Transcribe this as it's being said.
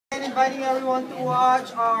inviting everyone to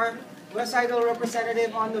watch our West Idol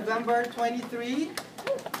representative on November 23.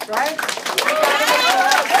 Right?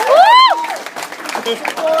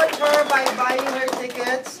 Support her by buying her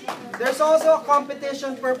tickets. There's also a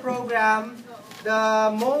competition per program.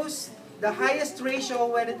 The highest ratio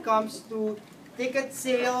when it comes to ticket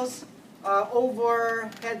sales over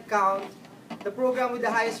head count. The program with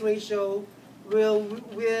the highest ratio will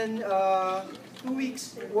win 2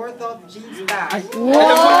 weeks worth of jeans bags.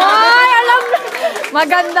 Ay, alam na!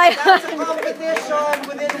 Maganda yan. That's a competition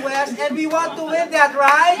within West, and we want to win that,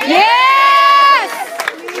 right? Yes!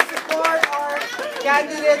 Please support our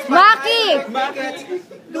candidates. Maki!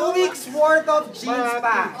 2 weeks worth of jeans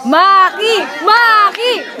bags. Maki!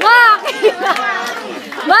 Maki! Maki!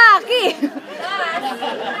 Maki!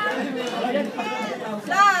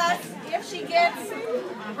 Plus, if she gets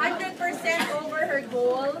 100% over her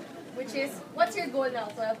goal, which is, what's your goal now?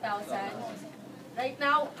 12,000? Right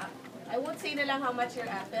now, I won't say na lang how much you're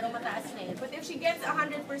at, pero mataas na yun. But if she gets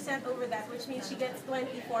 100% over that, which means she gets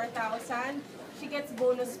 24,000, she gets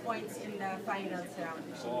bonus points in the finals round.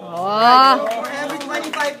 Oh. For every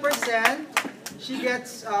 25%, she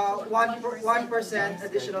gets 1%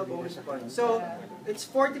 additional bonus points. So, it's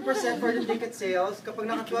 40% for the ticket sales. Kapag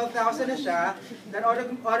naka 12,000 na siya, that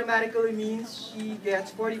automatically means she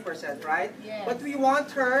gets 40%, right? Yes. But we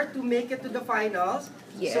want her to make it to the finals.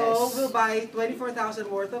 Yes. So, we'll buy 24,000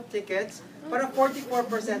 worth of tickets. Para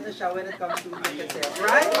 44% na siya when it comes to ticket sales,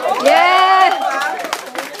 right? Yes!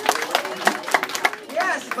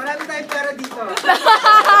 Yes! Marami tayong pera dito.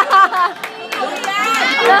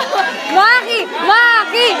 Maki!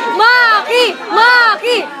 Maki! Maki!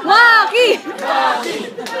 Maki! Maki!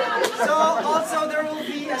 So, also there will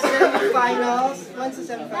be a semifinals. When's the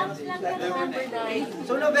semifinals?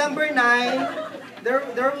 So, November 9, there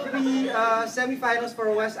will be semifinals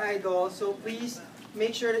for West Idol. So, please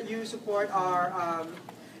make sure that you support our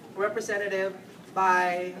representative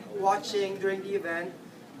by watching during the event.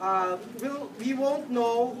 We won't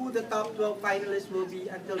know who the top 12 finalists will be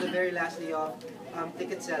until the very last day of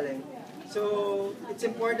ticket selling. So it's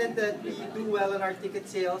important that we do well on our ticket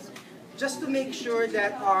sales just to make sure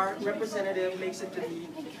that our representative makes it to the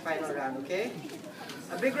final round, okay?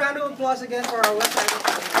 A big round of applause again for our West Idol.